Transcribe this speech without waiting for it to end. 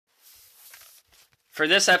For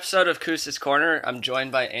this episode of Koos's Corner, I'm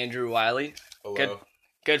joined by Andrew Wiley. Hello.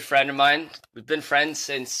 Good friend of mine. We've been friends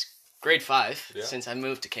since grade 5, Yeah. since I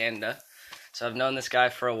moved to Canada. So I've known this guy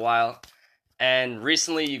for a while. And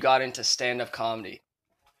recently you got into stand-up comedy.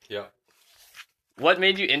 Yeah. What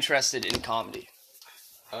made you interested in comedy?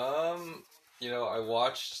 I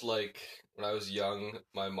watched, when I was young,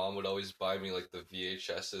 my mom would always buy me, the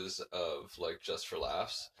VHSs of, Just for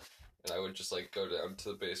Laughs. And I would just, go down to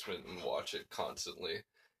the basement and watch it constantly.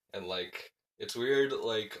 And, it's weird,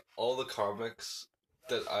 all the comics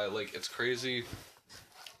that it's crazy.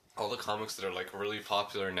 All the comics that are, really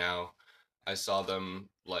popular now, I saw them,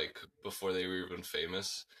 before they were even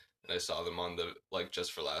famous. And I saw them on the,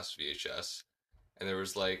 Just for Laughs VHS. And there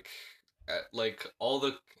was, all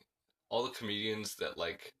the comedians that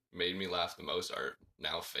made me laugh the most are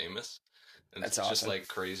now famous, and That's it's awesome. just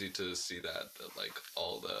crazy to see that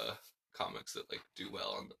all the comics that do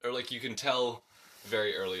well or you can tell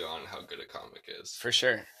very early on how good a comic is. For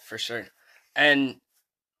sure. And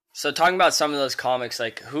so talking about some of those comics,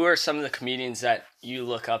 who are some of the comedians that you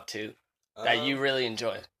look up to that you really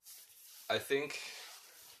enjoy? I think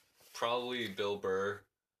probably Bill Burr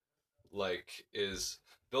is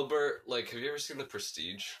Bill Burr. Have you ever seen The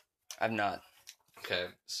Prestige? I've not. Okay,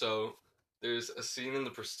 so there's a scene in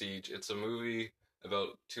The Prestige. It's a movie about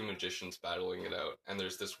two magicians battling it out, and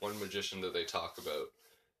there's this one magician that they talk about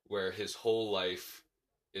where his whole life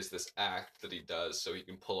is this act that he does so he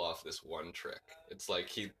can pull off this one trick. It's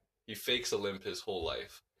he fakes a limp his whole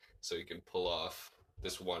life so he can pull off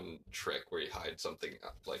this one trick where he hides something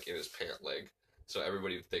in his pant leg. So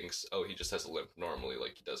everybody thinks, oh, he just has a limp normally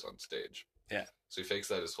like he does on stage. Yeah. So he fakes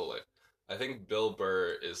that his whole life. I think Bill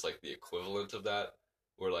Burr is the equivalent of that,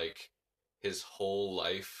 where his whole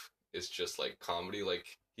life is just comedy.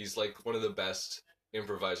 He's one of the best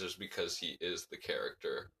improvisers because he is the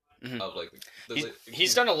character of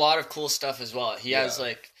He's done a lot of cool stuff as well. He has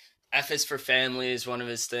F is for Family is one of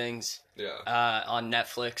his things. Yeah. On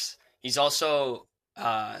Netflix. He's also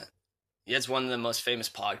he has one of the most famous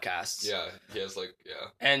podcasts. Yeah, he has yeah.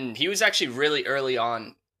 And he was actually really early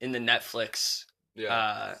on in the Netflix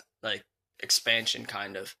Yeah. expansion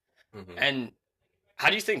kind of. Mm-hmm. And how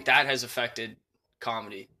do you think that has affected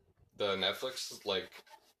comedy? The Netflix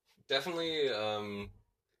definitely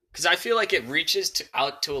because I feel like it reaches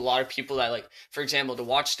out to a lot of people that for example, to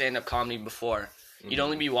watch stand-up comedy before, you'd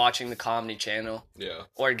only be watching the Comedy Channel. Yeah.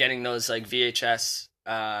 Or getting those VHS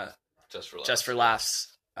Just for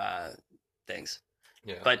Laughs things.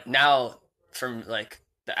 Yeah. But now from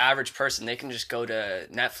the average person, they can just go to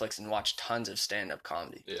Netflix and watch tons of stand-up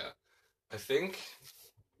comedy. Yeah. I think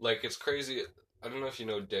it's crazy. I don't know if you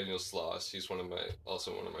know Daniel Sloss. He's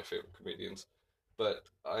also one of my favorite comedians. But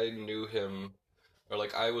I knew him, or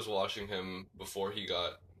I was watching him before he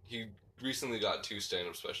recently got 2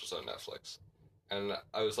 stand-up specials on Netflix. And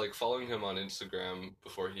I was following him on Instagram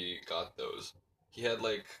before he got those. He had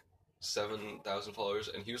 7,000 followers,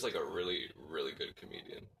 and he was a really, really good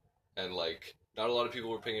comedian. And not a lot of people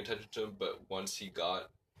were paying attention to him, but once he got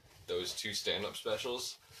those 2 stand-up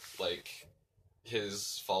specials,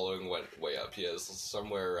 his following went way up. He has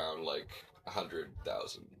somewhere around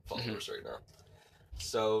 100,000 followers right now.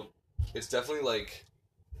 So it's definitely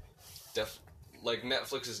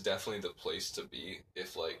Netflix is definitely the place to be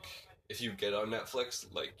if you get on Netflix,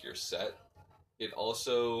 you're set. It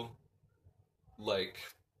also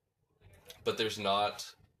but there's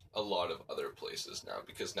not a lot of other places now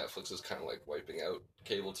because Netflix is kind of wiping out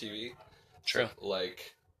cable TV. True. So,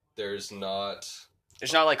 there's not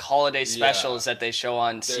holiday specials that they show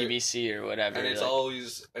on CBC or whatever. And it's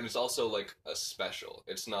also a special.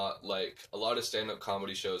 It's not a lot of stand-up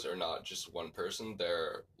comedy shows are not just one person.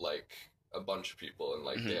 They're a bunch of people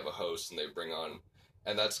and they have a host and they bring on,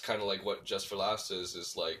 and that's kind of what Just for Laughs is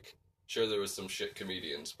sure there was some shit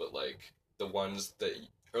comedians, but the ones that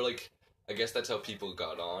or I guess that's how people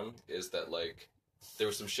got on, is that there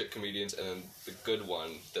were some shit comedians, and then the good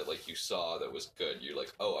one that you saw that was good, you're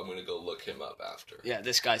oh, I'm gonna go look him up after. Yeah,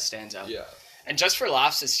 this guy stands out. Yeah. And Just for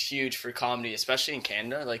Laughs is huge for comedy, especially in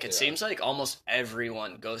Canada. It seems almost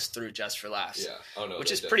everyone goes through Just for Laughs. Yeah. Oh no.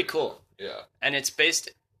 Which is pretty cool. Do. Yeah. And it's based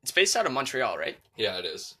out of Montreal, right? Yeah, it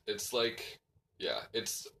is. It's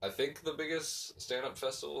it's I think the biggest stand-up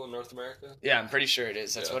festival in North America. Yeah, I'm pretty sure it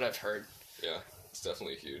is. That's what I've heard. Yeah, it's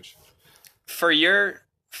definitely huge. For your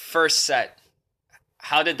first set,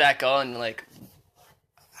 how did that go, and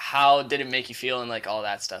how did it make you feel, and all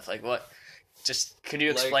that stuff? Could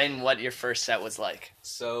you explain what your first set was like?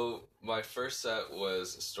 So my first set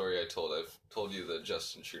was a story I told. I've told you the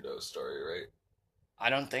Justin Trudeau story, right? I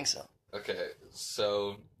don't think so. Okay,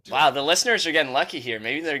 so... Wow, the listeners are getting lucky here.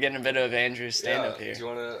 Maybe they're getting a bit of Andrew's stand-up here. Do you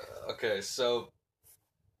want to... Okay, so...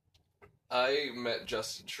 I met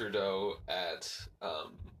Justin Trudeau at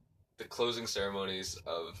the closing ceremonies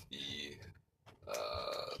of the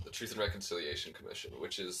Truth and Reconciliation Commission,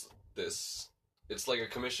 which is this... It's like a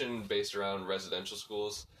commission based around residential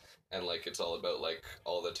schools, and like it's all about like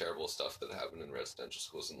all the terrible stuff that happened in residential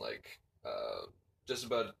schools, and like just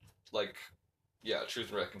about like truth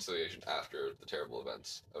and reconciliation after the terrible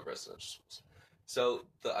events of residential schools. So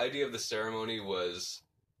the idea of the ceremony was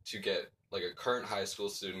to get like a current high school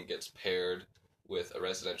student gets paired with a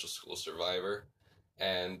residential school survivor,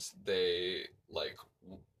 and they like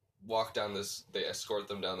walk down this. They escort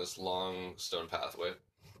them down this long stone pathway.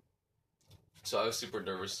 So I was super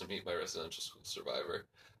nervous to meet my residential school survivor.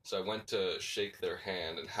 So I went to shake their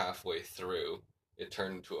hand, and halfway through, it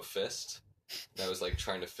turned into a fist. And I was like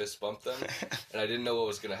trying to fist bump them, and I didn't know what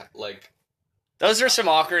was gonna like. Those are some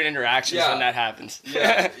awkward interactions when that happens.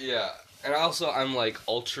 Yeah. And also, I'm like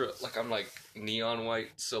I'm like neon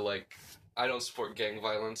white, so like I don't support gang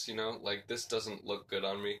violence. You know, like this doesn't look good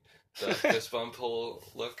on me. The fist bump whole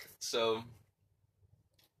look. So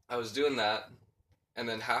I was doing that. And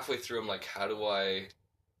then halfway through, I'm like, how do I,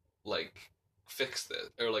 like, fix this?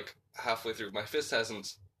 Or, like, halfway through, my fist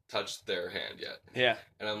hasn't touched their hand yet. Yeah.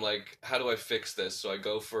 And I'm like, how do I fix this? So I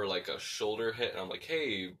go for, like, a shoulder hit, and I'm like,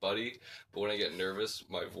 hey, buddy. But when I get nervous,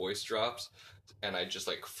 my voice drops, and I just,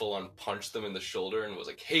 like, full-on punched them in the shoulder and was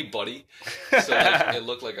like, hey, buddy. So like, it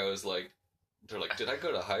looked like I was, like, they're like, did I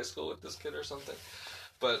go to high school with this kid or something?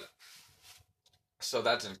 But, so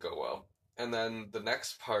that didn't go well. And then the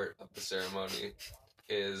next part of the ceremony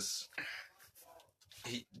is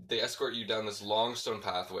they escort you down this long stone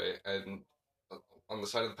pathway, and on the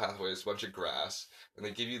side of the pathway is a bunch of grass, and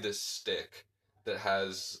they give you this stick that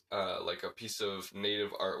has like a piece of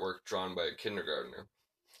native artwork drawn by a kindergartner.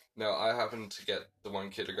 Now, I happen to get the one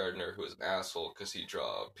kindergartner who was an asshole because he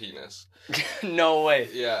draw a penis. No way.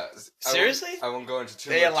 Yeah. Seriously? I won't go into too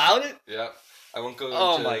much. They allowed it? Yeah. I won't go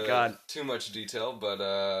into my God. Too much detail, but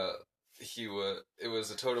it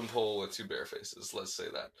was a totem pole with two bare faces, let's say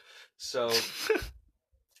that. So,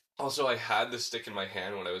 also I had the stick in my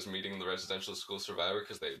hand when I was meeting the residential school survivor,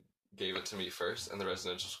 because they gave it to me first, and the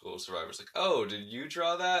residential school survivor was like, oh, did you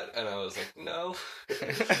draw that? And I was like, no.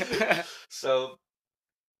 So,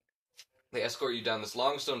 they escort you down this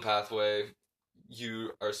long stone pathway.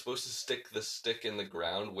 You are supposed to stick the stick in the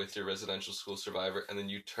ground with your residential school survivor, and then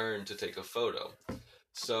you turn to take a photo.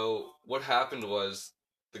 So, what happened was,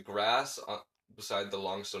 the grass beside the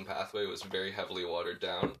long stone pathway was very heavily watered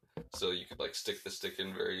down, so you could like stick the stick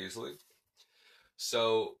in very easily.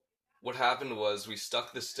 So what happened was we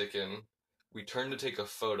stuck the stick in, we turned to take a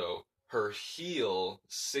photo, her heel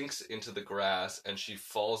sinks into the grass and she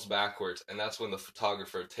falls backwards, and that's when the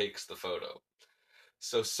photographer takes the photo.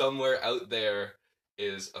 So somewhere out there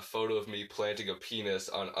is a photo of me planting a penis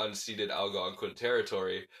on unceded Algonquin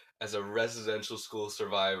territory, as a residential school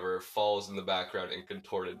survivor falls in the background in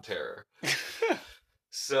contorted terror.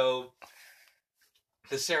 So,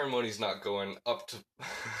 the ceremony's not going up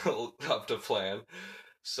to plan.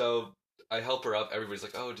 So, I help her up. Everybody's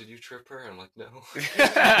like, oh, did you trip her? I'm like, no.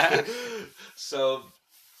 So,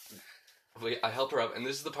 I help her up, and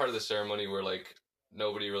this is the part of the ceremony where, like,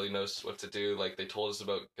 nobody really knows what to do. Like, they told us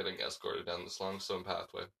about getting escorted down this long stone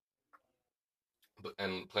pathway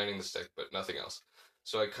and planting the stick, but nothing else.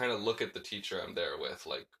 So I kind of look at the teacher I'm there with,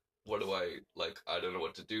 like, what do I don't know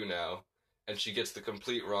what to do now. And she gets the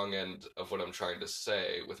complete wrong end of what I'm trying to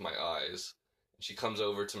say with my eyes. She comes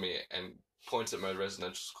over to me and points at my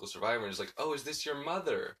residential school survivor and is like, oh, is this your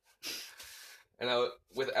mother? And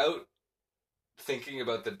without thinking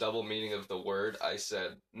about the double meaning of the word, I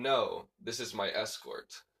said, no, this is my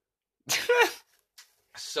escort.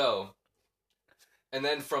 So... And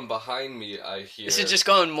then from behind me, I hear... This is just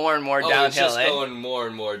going more and more downhill, it's just going more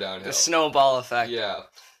and more downhill. The snowball effect. Yeah.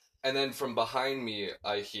 And then from behind me,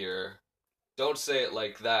 I hear, don't say it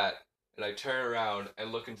like that. And I turn around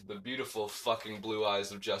and look into the beautiful fucking blue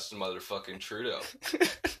eyes of Justin motherfucking Trudeau.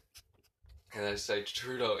 And I say,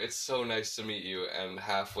 Trudeau, it's so nice to meet you. And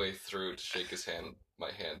halfway through to shake his hand,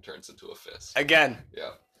 my hand turns into a fist. Again.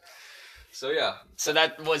 Yeah. So, yeah. So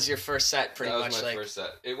that was your first set, pretty much. That was my first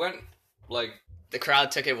set. It went, like... The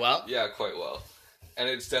crowd took it well? Yeah, quite well. And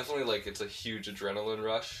it's definitely, like, it's a huge adrenaline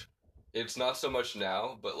rush. It's not so much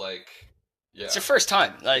now, but, like, yeah. It's your first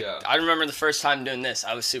time. Like, yeah. I remember the first time doing this,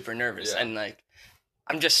 I was super nervous. Yeah. And, like,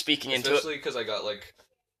 I'm just speaking into it. Especially because I got,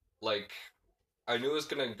 like, I knew it was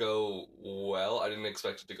going to go well. I didn't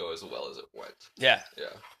expect it to go as well as it went. Yeah.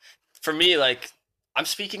 Yeah. For me, like, I'm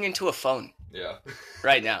speaking into a phone. Yeah.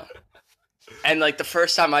 Right now. And like the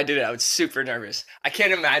first time I did it, I was super nervous. I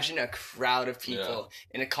can't imagine a crowd of people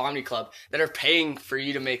in a comedy club that are paying for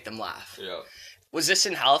you to make them laugh. Yeah. Was this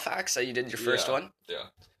in Halifax that you did your first one? Yeah.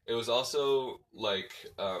 It was also like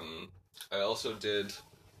I also did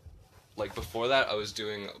like before that I was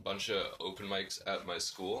doing a bunch of open mics at my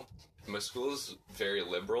school. My school is very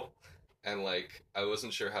liberal and like I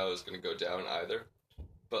wasn't sure how it was going to go down either.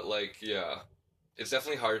 But like yeah, it's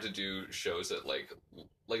definitely hard to do shows that like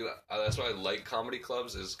that's why I like comedy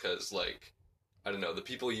clubs is cuz like I don't know, the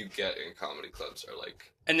people you get in comedy clubs are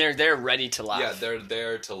like and they're ready to laugh. Yeah, they're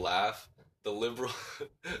there to laugh. The liberal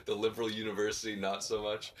the liberal university not so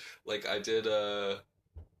much. Like I did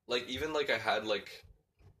like even like I had like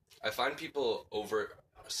I find people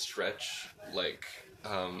overstretch like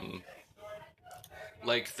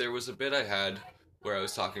there was a bit I had where I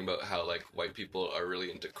was talking about how like white people are really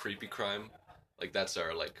into creepy crime. Like that's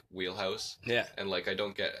our like wheelhouse. Yeah. And like I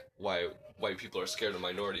don't get why white people are scared of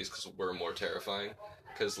minorities cuz we're more terrifying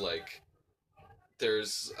cuz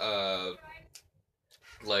there's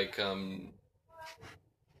like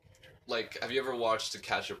have you ever watched To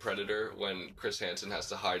Catch a Predator when Chris Hansen has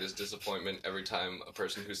to hide his disappointment every time a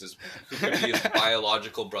person who could be his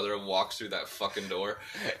biological brother walks through that fucking door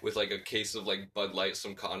with like a case of like Bud Light,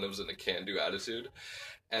 some condoms, and a can-do attitude,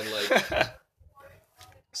 and like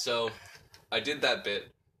so I did that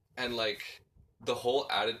bit, and like the whole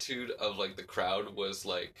attitude of like the crowd was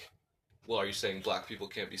like, well, are you saying black people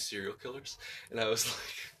can't be serial killers? And I was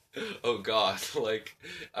like, oh god, like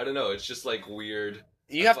I don't know, it's just like weird.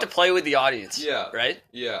 You have to play with the audience. Yeah. Right?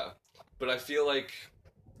 Yeah. But I feel like,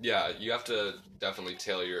 yeah, you have to definitely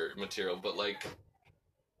tailor your material. But like,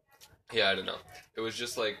 yeah, I don't know. It was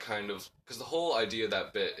just like kind of, because the whole idea of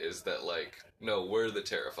that bit is that like, no, we're the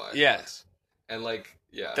terrified ones. And like,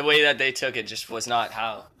 yeah. The way that they took it just was not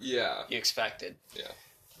how you expected. Yeah.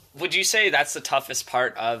 Would you say that's the toughest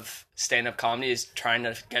part of stand-up comedy is trying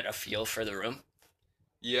to get a feel for the room?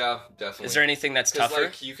 Yeah, definitely. Is there anything that's tougher?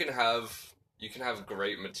 Like, you can have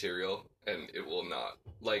great material and it will not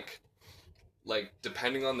like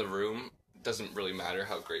depending on the room doesn't really matter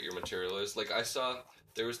how great your material is. Like I saw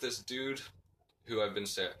there was this dude who I've been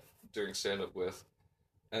doing stand up with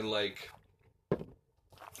and like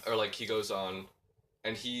or like he goes on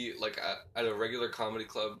and he like at a regular comedy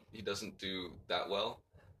club he doesn't do that well,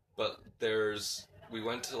 but we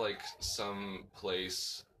went to like some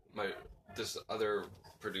place this other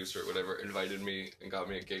producer or whatever invited me and got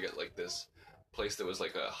me a gig at like this place that was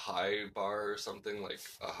like a high bar or something, like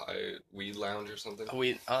a high weed lounge or something.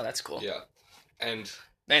 Oh, that's cool. Yeah. And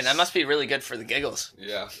man, that must be really good for the giggles.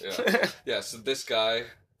 Yeah. Yeah, so this guy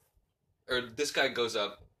goes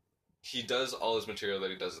up, he does all his material that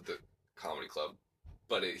he does at the comedy club,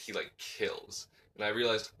 but he like kills. And I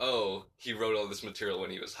realized, oh, he wrote all this material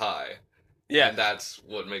when he was high. Yeah. And that's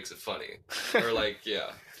what makes it funny. Or like,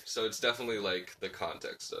 yeah. So it's definitely like the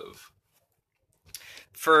context of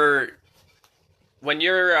for when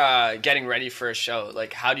you're getting ready for a show,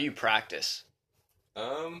 like how do you practice?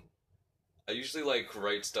 I usually like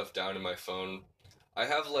write stuff down in my phone. I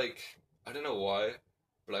have like, I don't know why,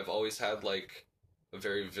 but I've always had like a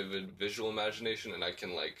very vivid visual imagination and I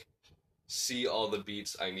can like see all the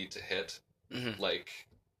beats I need to hit. Mm-hmm. Like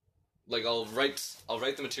I'll write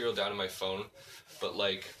the material down in my phone, but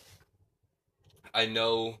like I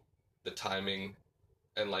know the timing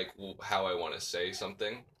and like how I want to say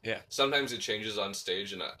something. Yeah. Sometimes it changes on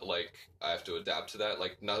stage, and I have to adapt to that.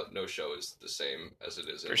 Like no show is the same as it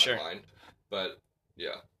is in my mind, but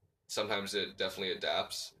yeah, sometimes it definitely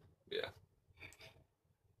adapts. Yeah.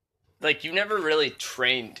 Like you never really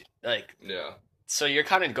trained, like yeah. So you're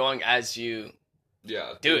kind of going as you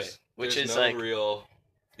do it, which is no like real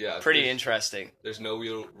pretty interesting. There's no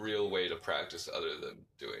real way to practice other than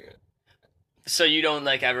doing it. So you don't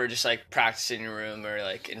like ever just like practice in your room or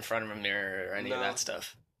like in front of a mirror or any of that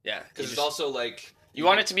stuff? Yeah. Because it's also like... You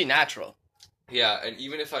want it to be natural. Yeah, and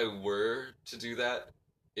even if I were to do that,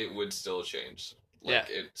 it would still change. Like,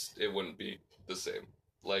 it wouldn't be the same.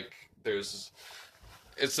 Like,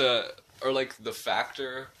 like the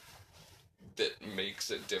factor that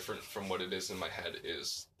makes it different from what it is in my head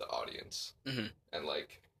is the audience. Mm-hmm. And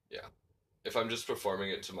like, yeah. If I'm just performing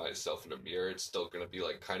it to myself in a mirror, it's still going to be,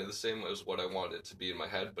 like, kind of the same as what I want it to be in my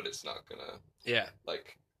head, but it's not going to... Yeah.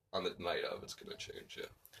 Like, on the night of, it's going to change, yeah.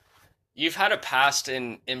 You've had a past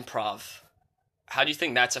in improv. How do you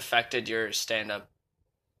think that's affected your stand-up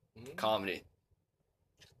comedy?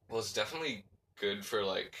 Well, it's definitely good for,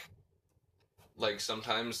 like,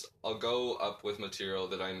 sometimes I'll go up with material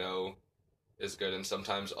that I know is good, and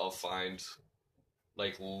sometimes I'll find,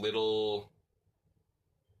 like, little...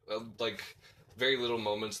 like very little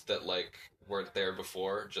moments that like weren't there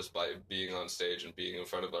before, just by being on stage and being in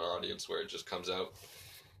front of an audience where it just comes out.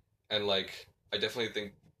 And like I definitely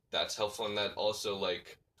think that's helpful, and that also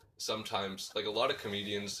like sometimes like a lot of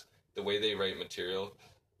comedians, the way they write material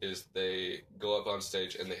is they go up on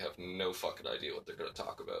stage and they have no fucking idea what they're going to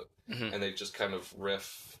talk about, and they just kind of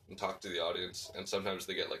riff and talk to the audience, and sometimes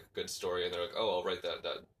they get like a good story and they're like, oh, I'll write that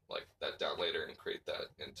down later and create that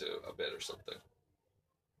into a bit or something.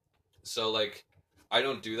 So like I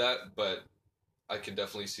don't do that, but I can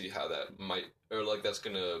definitely see how that might, or like that's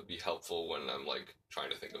gonna be helpful when I'm like trying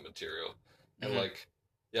to think of material. And like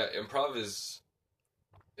yeah,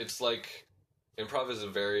 it's like improv is a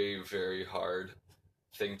very, very hard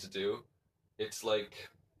thing to do. It's like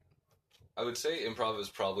I would say improv is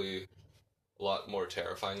probably a lot more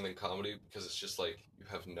terrifying than comedy, because it's just like you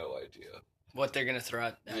have no idea what they're gonna throw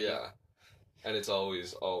at you. Yeah. And it's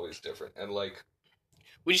always different. And like,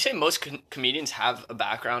 would you say most comedians have a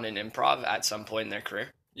background in improv at some point in their career?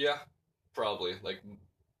 yeah, probably. Like,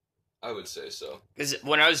 I would say so. Because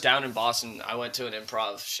when I was down in Boston, I went to an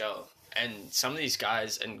improv show, and some of these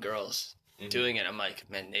guys and girls doing it, I'm like,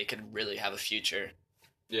 man, they could really have a future.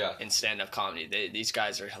 Yeah. In stand-up comedy, these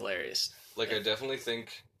guys are hilarious. Like, I definitely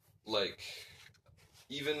think, like,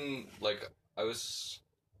 even like I was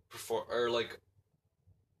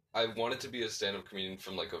I wanted to be a stand-up comedian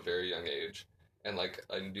from like a very young age, and like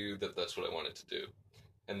I knew that that's what I wanted to do.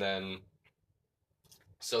 And then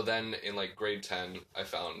in like grade 10 I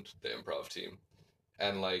found the improv team,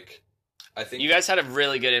 and like I think you guys had a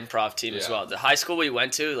really good improv team as well. The high school we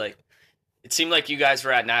went to, like, it seemed like you guys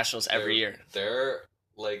were at nationals every year. There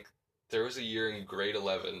was a year in grade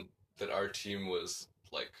 11 that our team was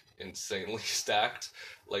like insanely stacked.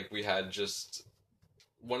 Like we had just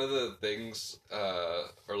one of the things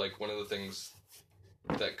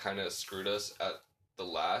that kind of screwed us at the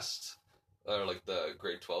last, or like the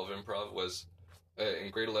grade 12 improv was,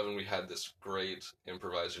 in grade 11 we had this great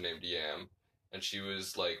improviser named Yam, and she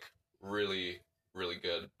was like really, really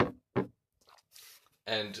good.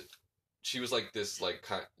 And she was like this, like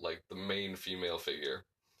the main female figure.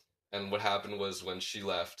 And what happened was when she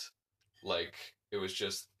left, like it was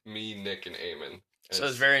just me, Nick, and Eamon. So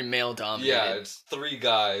it's very male dominated. Yeah, it's three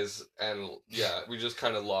guys, and yeah, we just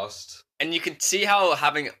kind of lost. And you could see how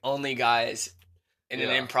having only guys in an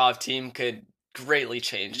improv team could greatly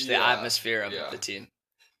change the atmosphere of the team.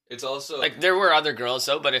 It's also like there were other girls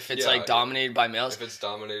though, but if it's like dominated by males, if it's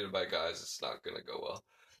dominated by guys, it's not gonna go well.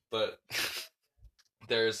 But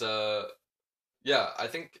there's I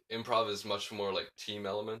think improv is much more like team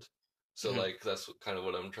element. So like that's kind of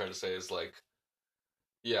what I'm trying to say is like,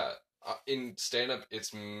 yeah. In stand-up,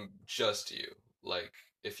 it's just you. Like,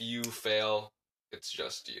 if you fail, it's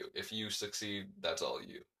just you. If you succeed, that's all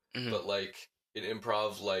you. But, like, in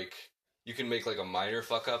improv, like, you can make, like, a minor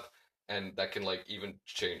fuck-up, and that can, like, even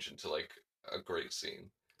change into, like, a great scene.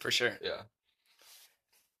 For sure. Yeah.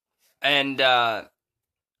 And,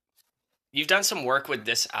 you've done some work with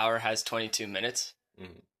This Hour Has 22 Minutes.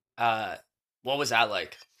 What was that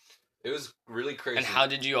like? It was really crazy. And how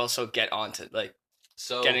did you also get onto, like,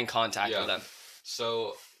 get in contact with them?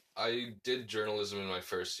 So I did journalism in my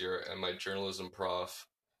first year, and my journalism prof,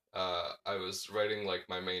 I was writing like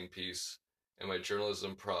my main piece, and my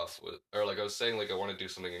journalism prof I was saying like I want to do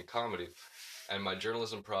something in comedy, and my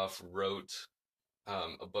journalism prof wrote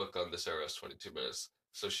a book on This Hour Has 22 Minutes.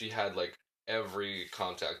 So she had like every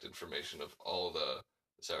contact information of all the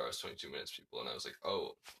This Hour Has 22 Minutes people, and I was like,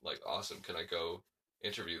 oh, like awesome, can I go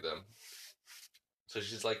interview them? So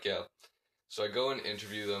she's like, yeah. So I go and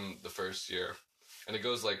interview them the first year, and it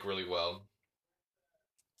goes like really well.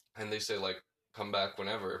 And they say like, come back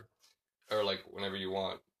whenever, or like whenever you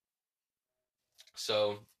want.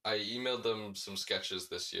 So I emailed them some sketches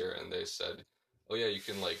this year, and they said, oh yeah, you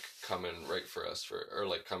can like come and write for us or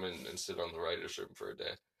like come in and sit on the writer's room for a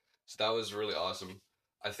day. So that was really awesome.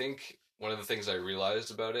 I think one of the things I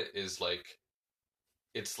realized about it is like,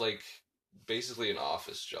 it's like basically an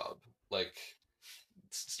office job. Like,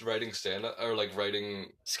 writing stand-up or like writing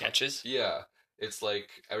sketches. Yeah, it's like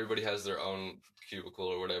everybody has their own cubicle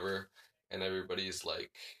or whatever, and everybody's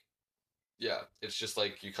like, yeah, it's just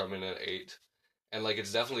like you come in at 8, and like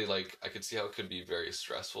it's definitely like I could see how it could be very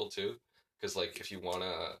stressful too, because like if you want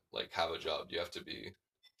to like have a job, you have to be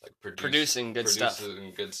like producing good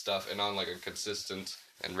stuff and on like a consistent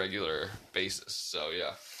and regular basis. So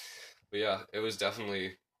yeah, but yeah, it was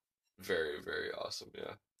definitely very, very awesome.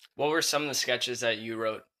 Yeah. What were some of the sketches that you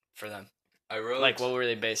wrote for them? I wrote... Like, what were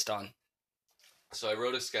they based on? So I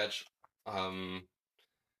wrote a sketch on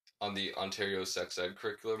the Ontario sex ed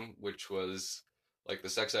curriculum, which was... Like, the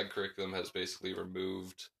sex ed curriculum has basically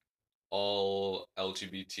removed all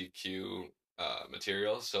LGBTQ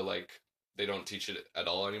material, so like they don't teach it at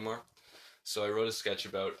all anymore. So I wrote a sketch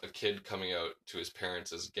about a kid coming out to his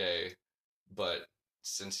parents as gay, but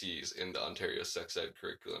since he's in the Ontario sex ed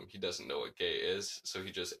curriculum, he doesn't know what gay is, so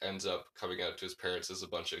he just ends up coming out to his parents as a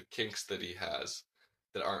bunch of kinks that he has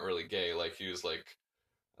that aren't really gay. Like he was like,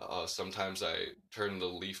 sometimes I turn the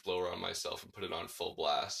leaf blower on myself and put it on full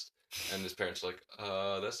blast. And his parents are like,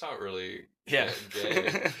 that's not really gay.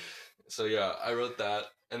 So yeah, I wrote that.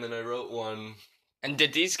 And then I wrote one. And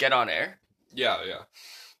did these get on air? Yeah.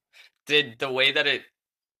 Did the way that it,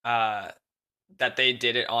 that they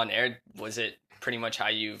did it on air, was it pretty much how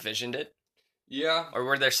you visioned it? Yeah. Or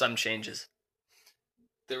were there some changes?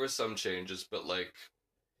 There were some changes, but like,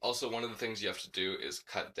 also one of the things you have to do is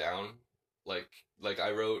cut down. Like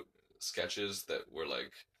I wrote sketches that were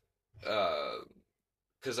like,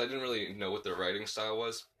 because I didn't really know what their writing style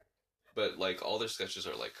was, but like all their sketches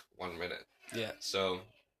are like 1 minute. Yeah. So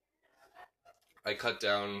I cut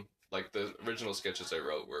down, like the original sketches I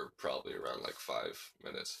wrote were probably around like 5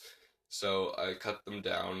 minutes. So I cut them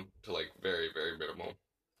down to like very, very minimal.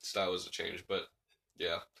 Style was a change, but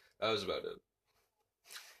yeah, that was about it.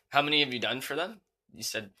 How many have you done for them? You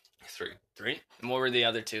said 3. 3? And what were the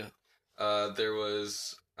other 2? There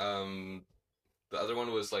was, the other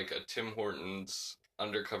one was like a Tim Hortons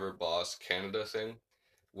Undercover Boss Canada thing,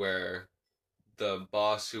 where the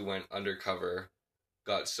boss who went undercover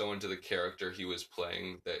got so into the character he was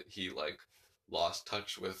playing that he like lost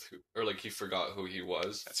touch with, or like he forgot who he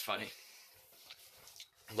was. That's funny.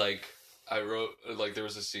 Like I wrote, like there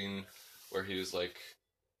was a scene where he was like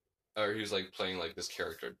playing like this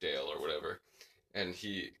character Dale or whatever, and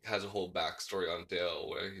he has a whole backstory on Dale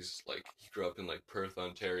where he's like he grew up in like Perth,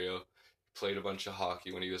 Ontario, played a bunch of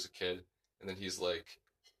hockey when he was a kid, and then he's like,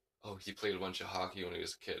 oh, he played a bunch of hockey when he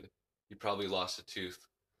was a kid. He probably lost a tooth.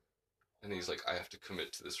 And he's like, I have to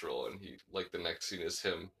commit to this role. And he, like, the next scene is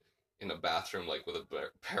him in a bathroom, like, with a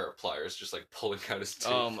pair of pliers, just, like, pulling out his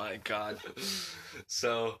tooth. Oh, my God.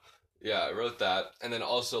 So, yeah, I wrote that. And then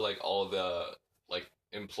also, like, all the, like,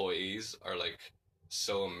 employees are, like,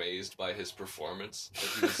 so amazed by his performance.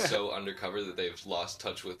 Like, he was so undercover that they've lost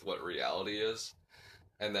touch with what reality is.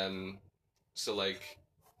 And then, so, like,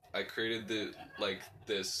 I created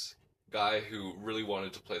this guy who really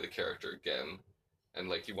wanted to play the character again, and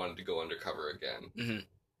like he wanted to go undercover again. Mm-hmm.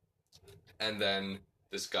 And then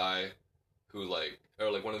this guy who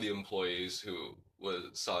or one of the employees who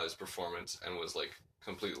saw his performance and was like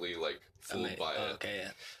completely like fooled by it. Okay,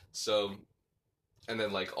 yeah. So, and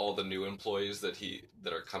then like all the new employees that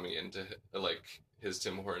are coming into like his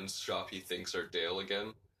Tim Hortons shop, he thinks are Dale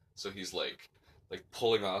again. So he's like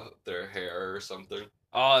pulling off their hair or something.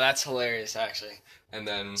 Oh, that's hilarious, actually. And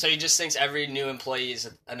then... So he just thinks every new employee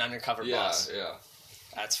is an undercover boss. Yeah.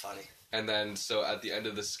 That's funny. And then, so at the end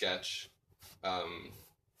of the sketch,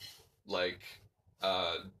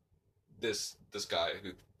 this guy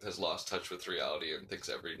who has lost touch with reality and thinks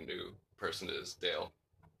every new person is Dale,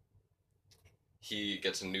 he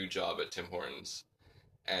gets a new job at Tim Hortons.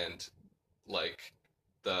 And, like,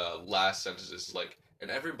 the last sentence is like,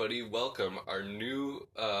 and everybody welcome our new,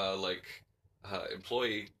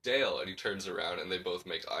 employee Dale, and he turns around and they both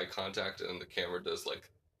make eye contact and the camera does like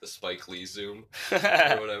the Spike Lee zoom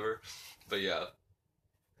or whatever. But yeah,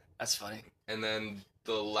 that's funny. And then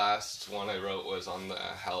the last one I wrote was on the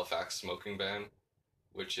Halifax smoking ban,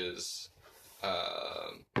 which is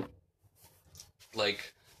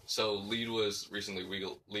so lead was recently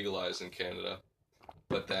legalized in Canada,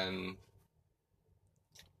 but then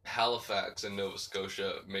Halifax and Nova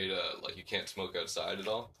Scotia made you can't smoke outside at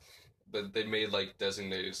all. But they made like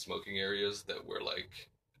designated smoking areas that were like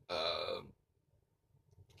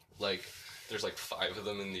there's like 5 of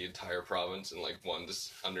them in the entire province, and like one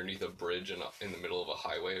just underneath a bridge and in the middle of a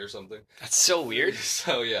highway or something. That's so weird.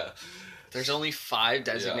 So yeah, there's only 5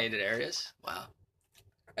 designated areas. Wow.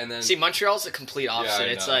 And then see, Montreal's the complete opposite.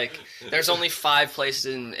 Yeah, it's like there's only 5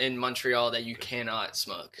 places in Montreal that you cannot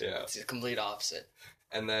smoke. Yeah, it's the complete opposite.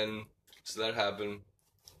 And then so that happened.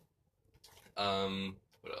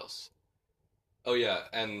 What else? Oh yeah,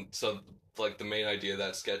 and so like the main idea of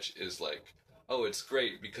that sketch is like, oh, it's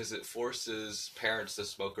great because it forces parents to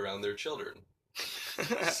smoke around their children.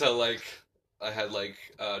 So like I had like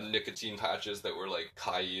nicotine patches that were like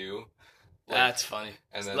Caillou. That's funny.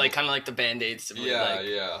 And then like kind of like the Band-Aids to put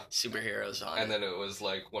superheroes on. And then it was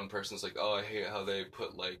like one person's like, oh, I hate how they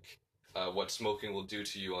put like what smoking will do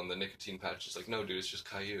to you on the nicotine patch. It's like, no, dude, it's just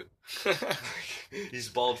Caillou. He's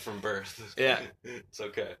bald from birth. Yeah. It's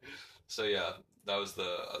okay. So yeah, that was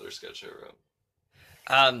the other sketch I wrote.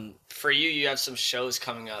 For you have some shows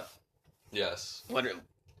coming up. Yes.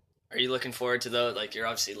 Are you looking forward to those? Like, you're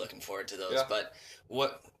obviously looking forward to those, Yeah. but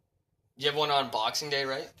what? You have one on Boxing Day,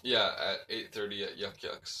 right? Yeah, at 8:30 at Yuck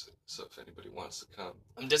Yucks. So if anybody wants to come.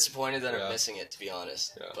 I'm disappointed that Yeah. I'm missing it, to be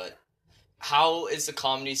honest. Yeah. But how is the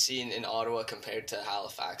comedy scene in Ottawa compared to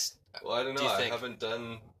Halifax? Well, I don't know. Do you I think- haven't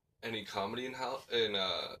done any comedy in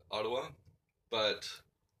Ottawa, but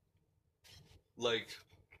like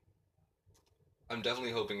I'm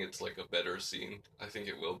definitely hoping it's like a better scene. I think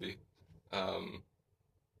it will be.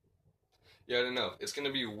 Yeah, I don't know. It's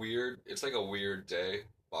gonna be weird. It's like a weird day,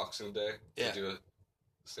 Boxing Day, Yeah. to do a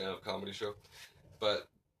stand-up comedy show. But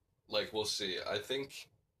like we'll see. I think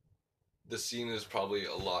the scene is probably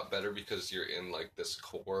a lot better because you're in like this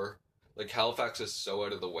core. Like Halifax is so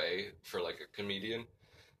out of the way for like a comedian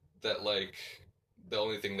that like the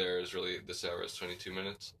only thing there is really this hour is 22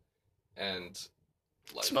 minutes, and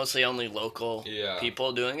like It's mostly only local yeah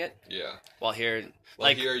people doing it. yeah. While here, Well,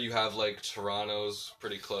 like here you have like Toronto's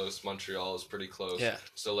pretty close, Montreal is pretty close. Yeah.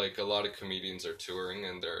 So like a lot of comedians are touring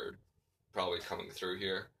and they're probably coming through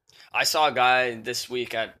here. I saw a guy this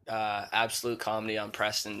week at Absolute Comedy on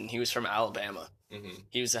Preston. He was from Alabama. Mm-hmm.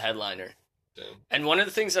 He was the headliner. Damn. And one of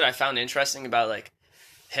the things that I found interesting about like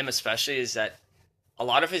him especially is that a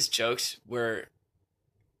lot of his jokes were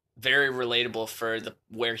very relatable for the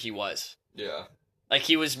where he was. Yeah. Like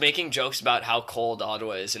he was making jokes about how cold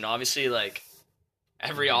Ottawa is, and obviously like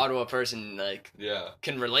every Ottawa person like Yeah.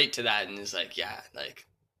 can relate to that and is like, yeah, like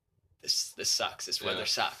this sucks. This weather Yeah.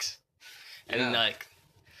 sucks. And Yeah. like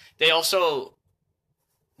they also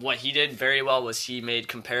what he did very well was he made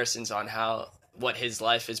comparisons on how what his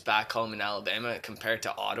life is back home in Alabama compared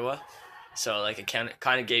to Ottawa. So like it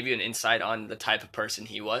kind of gave you an insight on the type of person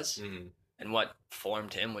he was Mm-hmm. and what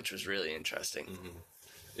formed him, which was really interesting. Mm-hmm.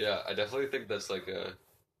 Yeah, I definitely think that's like a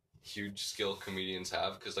huge skill comedians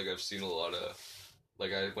have because like I've seen a lot of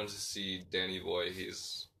like I went to see Danny Boy.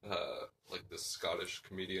 He's like this Scottish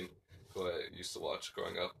comedian who I used to watch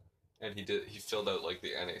growing up, and he filled out like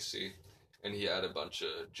the NAC, and he had a bunch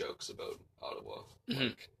of jokes about Ottawa. Mhm.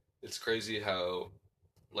 Like it's crazy how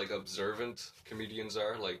like observant comedians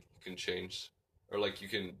are. Like you can change or like you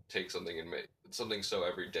can take something and make something so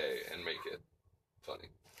everyday and make it funny.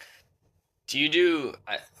 Do you do?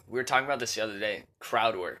 We were talking about this the other day.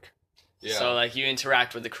 Crowd work. Yeah. So like you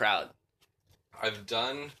interact with the crowd. I've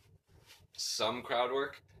done some crowd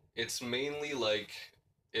work. It's mainly like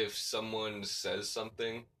if someone says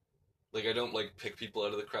something, like I don't like pick people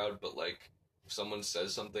out of the crowd, but like if someone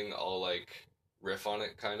says something, I'll like riff on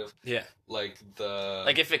it kind of. Yeah. Like the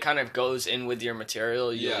Like if it kind of goes in with your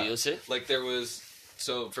material, you'll Yeah. use it. like there was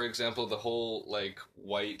so for example the whole like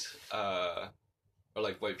white or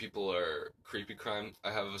like white people are creepy crime.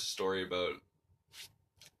 I have a story about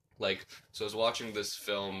like so I was watching this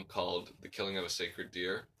film called The Killing of a Sacred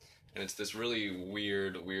Deer, and it's this really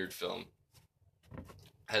weird film. It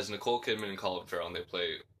has Nicole Kidman and Colin Farrell, and they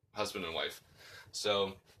play husband and wife.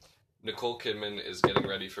 So Nicole Kidman is getting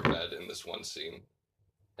ready for bed in this one scene,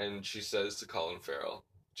 and she says to Colin Farrell,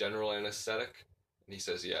 "General anesthetic?" And he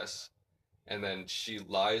says yes. And then she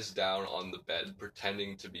lies down on the bed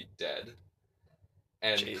pretending to be dead.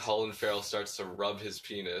 And Jeez. Colin Farrell starts to rub his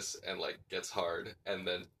penis and like gets hard and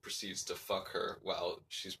then proceeds to fuck her while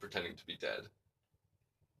she's pretending to be dead.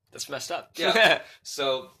 That's messed up. Yeah.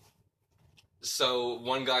 So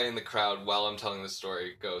one guy in the crowd while I'm telling this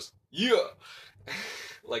story goes, "Yeah."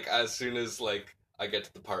 Like as soon as like I get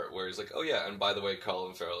to the part where he's like, "Oh yeah, and by the way,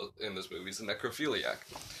 Colin Farrell in this movie is a necrophiliac."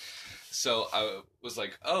 So I was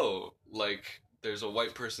like, "Oh, like there's a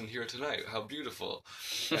white person here tonight. How beautiful."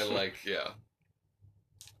 And like, yeah.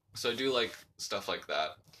 So I do like stuff like that,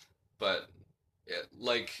 but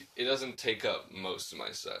it doesn't take up most of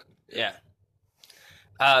my set. Yeah.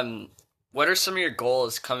 What are some of your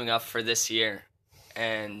goals coming up for this year,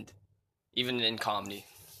 and even in comedy,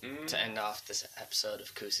 to end off this episode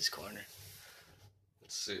of Koos's Corner?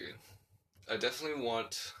 Let's see. I definitely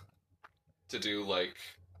want to do like.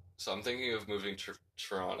 So I'm thinking of moving to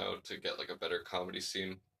Toronto to get like a better comedy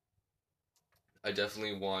scene. I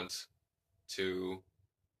definitely want to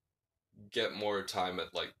get more time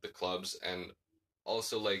at like the clubs and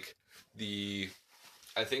also like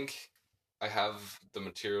I think I have the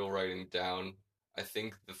material writing down. I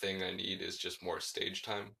think the thing I need is just more stage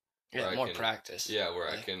time. Yeah, where I more can- practice. Yeah, where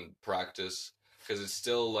I can practice because it's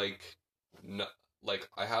still like no, like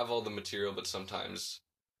I have all the material, but sometimes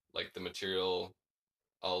like the material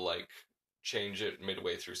I'll like change it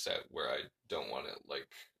midway through set where I don't want to like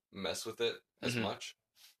mess with it as Mhm. much.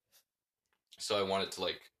 So I want it to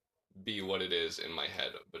like be what it is in my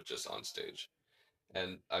head, but just on stage.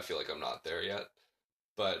 And I feel like I'm not there yet.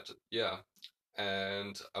 But yeah.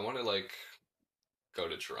 And I want to like go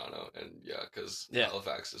to Toronto, and because Yeah.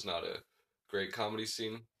 Halifax is not a great comedy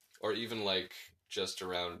scene, or even like just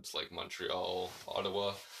around like Montreal,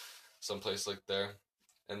 Ottawa, someplace like there.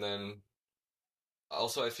 And then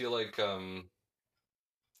also I feel like a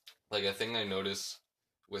thing I notice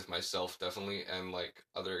with myself definitely and like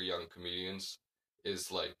other young comedians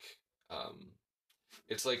is like um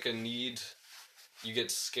it's like a need. You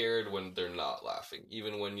get scared when they're not laughing,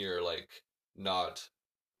 even when you're like not,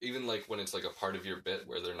 even like when it's like a part of your bit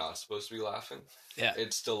where they're not supposed to be laughing. Yeah.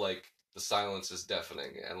 It's still like the silence is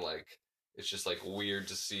deafening, and like it's just like weird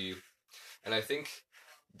to see. And I think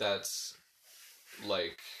that's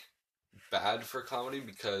like bad for comedy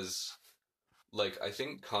because like I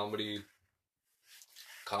think comedy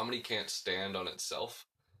can't stand on itself.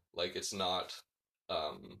 Like it's not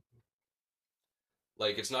um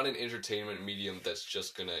like it's not an entertainment medium that's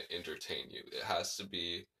just gonna entertain you. It has to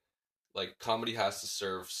be like comedy has to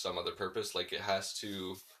serve some other purpose. Like it has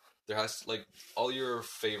to, there has to, like all your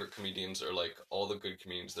favorite comedians or like all the good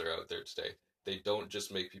comedians that are out there today, they don't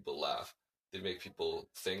just make people laugh. They make people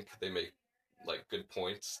think. They make like good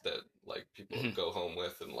points that like people go home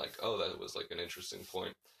with and like, oh, that was like an interesting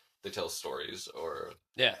point. They tell stories or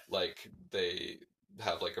Yeah. like they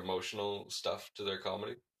have like emotional stuff to their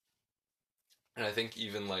comedy. And I think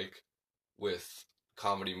even like with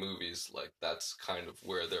comedy movies, like that's kind of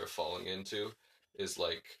where they're falling into, is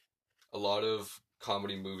like a lot of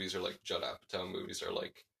comedy movies or like Judd Apatow movies are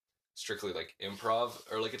like strictly like improv,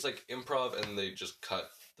 or like it's like improv and they just cut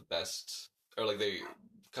the best, or like they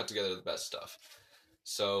cut together the best stuff.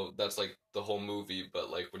 So that's like the whole movie, but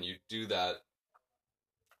like when you do that,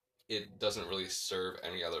 it doesn't really serve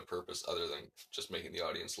any other purpose other than just making the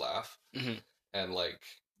audience laugh. Mm-hmm. And like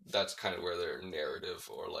that's kind of where their narrative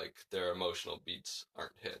or like their emotional beats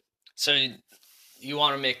aren't hit. So you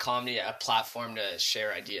want to make comedy a platform to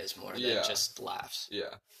share ideas more than just laughs.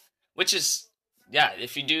 Yeah. Which is,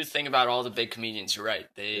 if you do think about all the big comedians, you're right.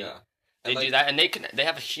 They like, do that, and they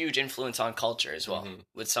have a huge influence on culture as well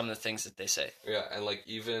with some of the things that they say. Yeah, and like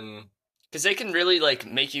even because they can really like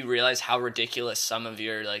make you realize how ridiculous some of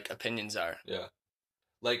your like opinions are. Yeah.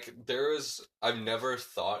 Like I've never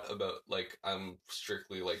thought about, like, I'm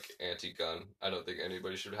strictly like anti-gun. I don't think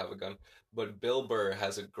anybody should have a gun. But Bill Burr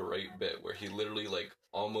has a great bit where he literally like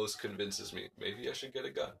almost convinces me maybe I should get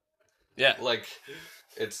a gun. Yeah. Like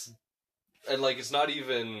it's not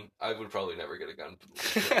even, I would probably never get a gun,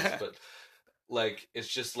 but like it's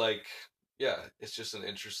just like, it's just an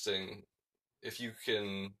interesting, if you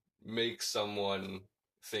can make someone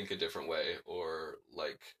think a different way or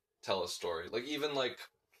like tell a story, like even like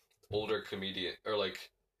older comedian, or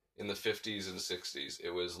like in the 50s and 60s,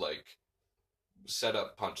 it was like set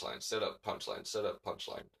up punchline, set up punchline, set up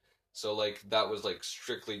punchline. So like that was like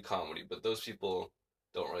strictly comedy, but those people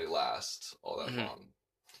don't really last all that long.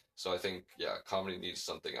 So I think comedy needs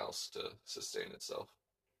something else to sustain itself.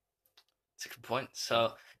 That's a good point.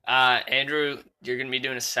 So Andrew, you're gonna be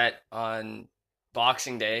doing a set on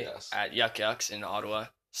Boxing Day at Yuck Yucks in Ottawa.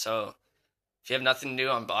 So if you have nothing to do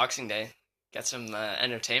on Boxing Day, get some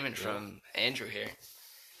entertainment from Andrew here.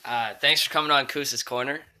 Thanks for coming on Koos's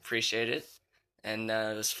Corner. Appreciate it. And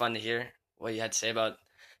it was fun to hear what you had to say about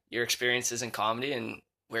your experiences in comedy and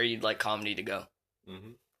where you'd like comedy to go.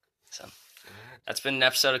 So that's been an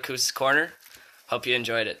episode of Koos's Corner. Hope you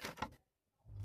enjoyed it.